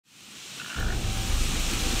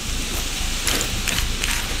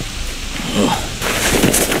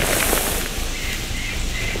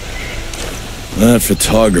That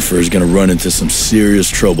photographer is gonna run into some serious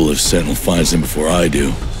trouble if Sentinel finds him before I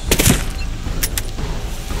do.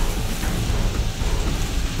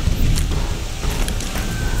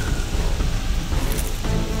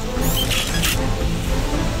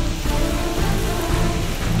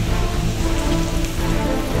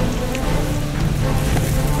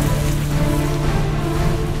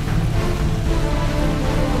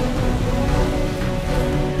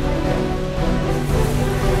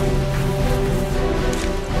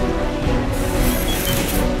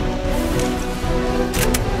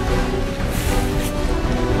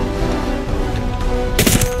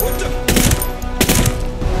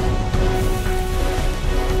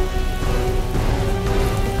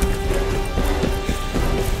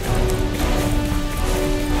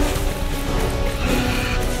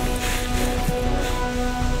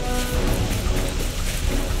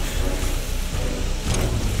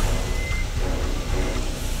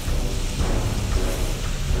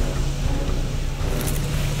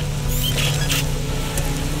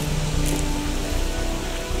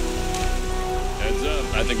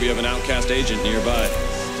 I think we have an outcast agent nearby.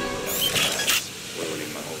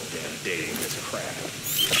 Ruining my whole damn day with this crap.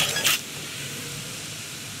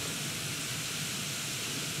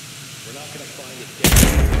 We're not gonna find it.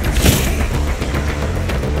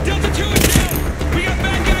 Delta 2 is down! We got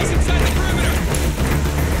bad guys inside the perimeter!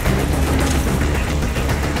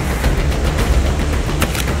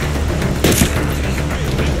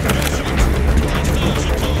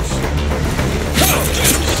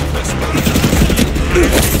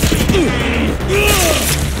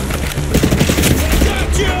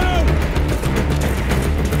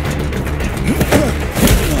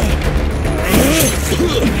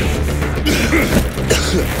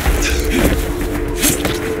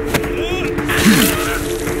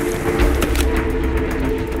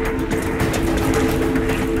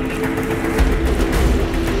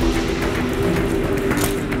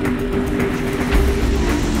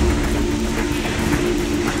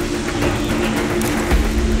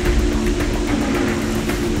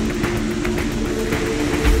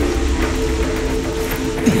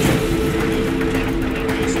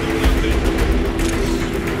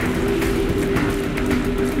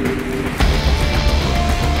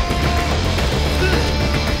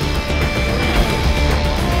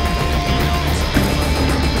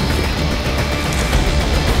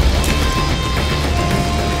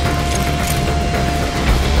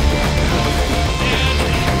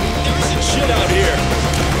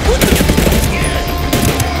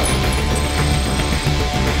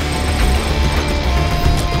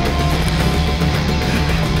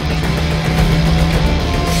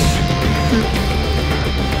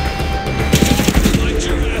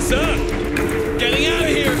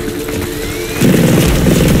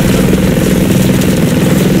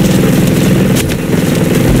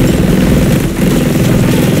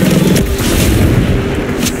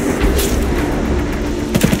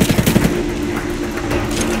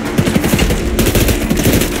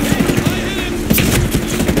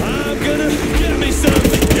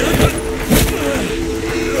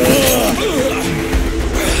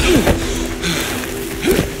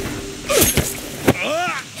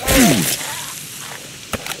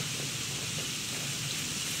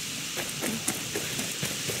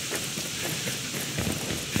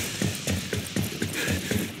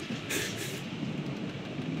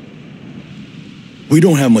 We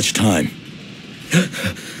don't have much time.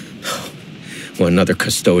 Will another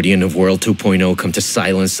custodian of World 2.0 come to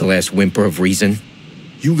silence the last whimper of reason?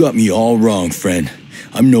 You got me all wrong, friend.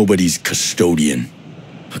 I'm nobody's custodian.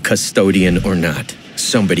 A custodian or not,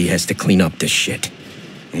 somebody has to clean up this shit.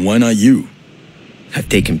 And why not you? I've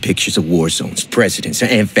taken pictures of war zones, presidents,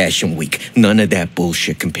 and Fashion Week. None of that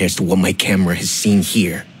bullshit compares to what my camera has seen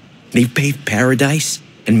here. They've paved paradise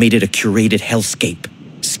and made it a curated hellscape.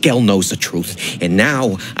 Skell knows the truth, and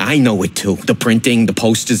now I know it too. The printing, the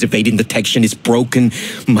posters evading detection is broken.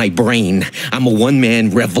 My brain. I'm a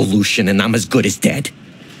one-man revolution, and I'm as good as dead.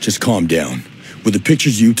 Just calm down. With the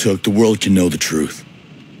pictures you took, the world can know the truth.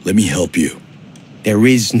 Let me help you. There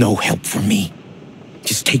is no help for me.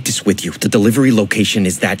 Just take this with you. The delivery location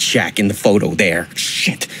is that shack in the photo there.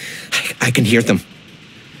 Shit. I can hear them.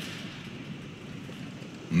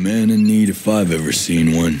 Man in need if I've ever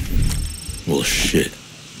seen one. Well, shit.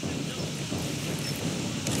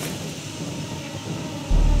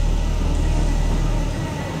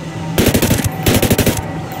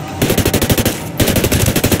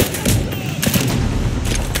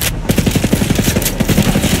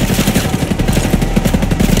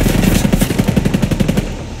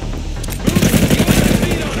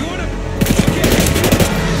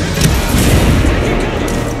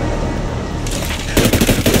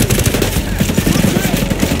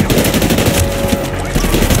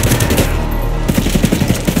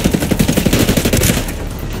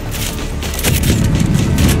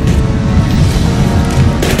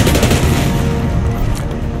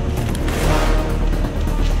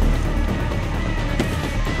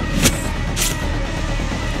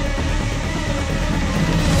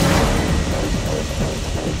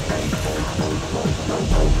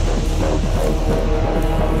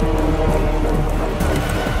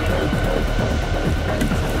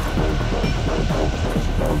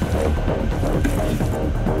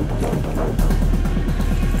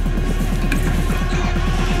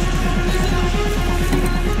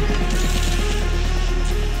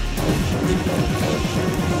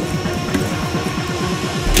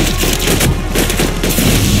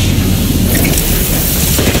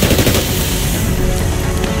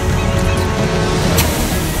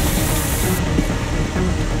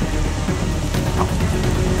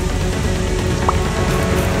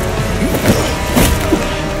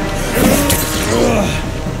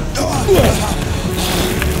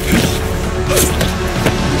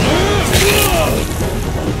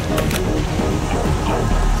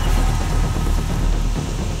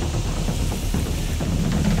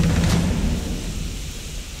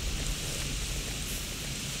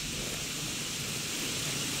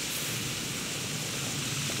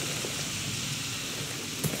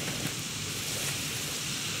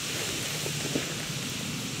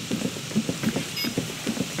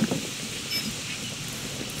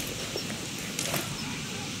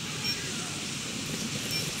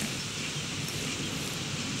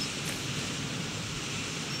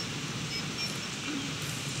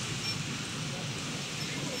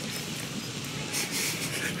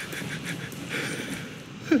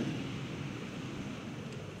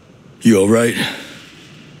 You all right?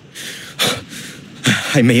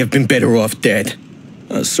 I may have been better off dead.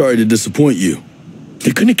 Sorry to disappoint you.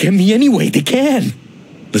 They're gonna get me anyway, they can.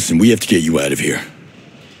 Listen, we have to get you out of here.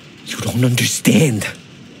 You don't understand.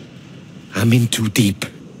 I'm in too deep.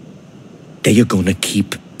 They are gonna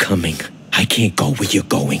keep coming. I can't go where you're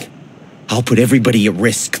going. I'll put everybody at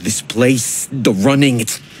risk. This place, the running,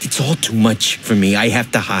 it's all too much for me. I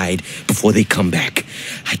have to hide before they come back.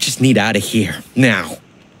 I just need out of here, now.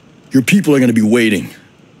 Your people are gonna be waiting.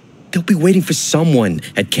 They'll be waiting for someone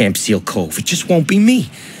at Camp Seal Cove. It just won't be me.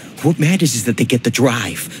 What matters is that they get the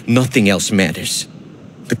drive. Nothing else matters.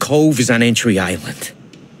 The Cove is on Entry Island.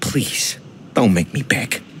 Please, don't make me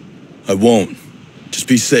beg. I won't. Just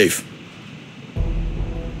be safe.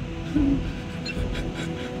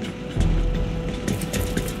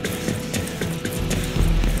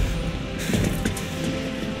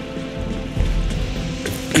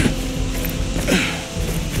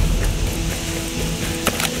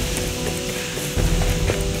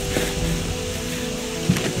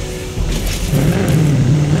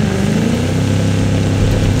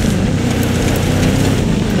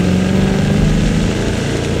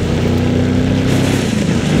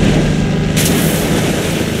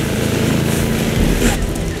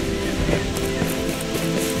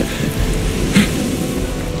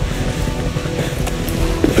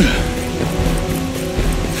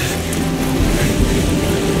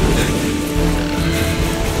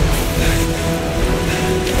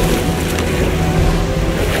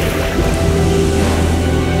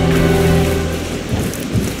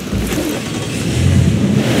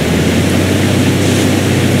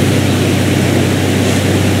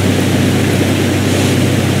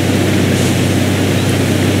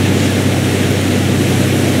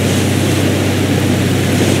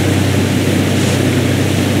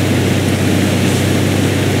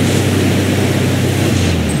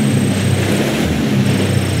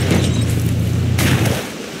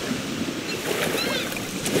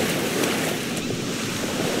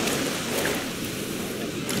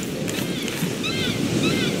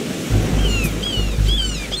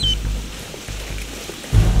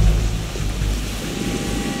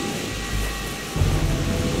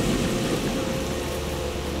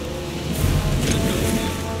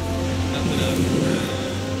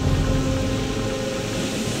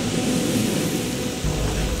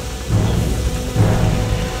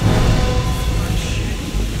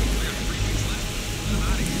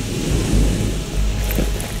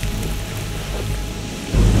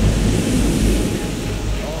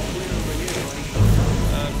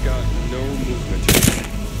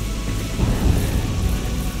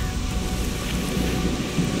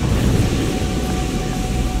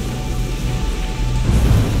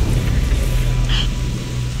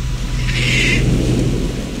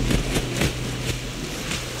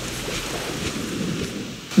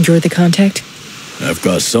 You're the contact? I've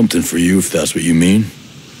got something for you, if that's what you mean.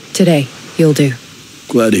 Today, you'll do.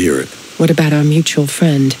 Glad to hear it. What about our mutual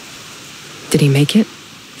friend? Did he make it?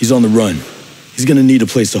 He's on the run. He's gonna need a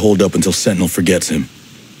place to hold up until Sentinel forgets him.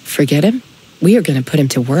 Forget him? We are gonna put him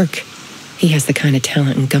to work. He has the kind of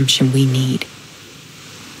talent and gumption we need.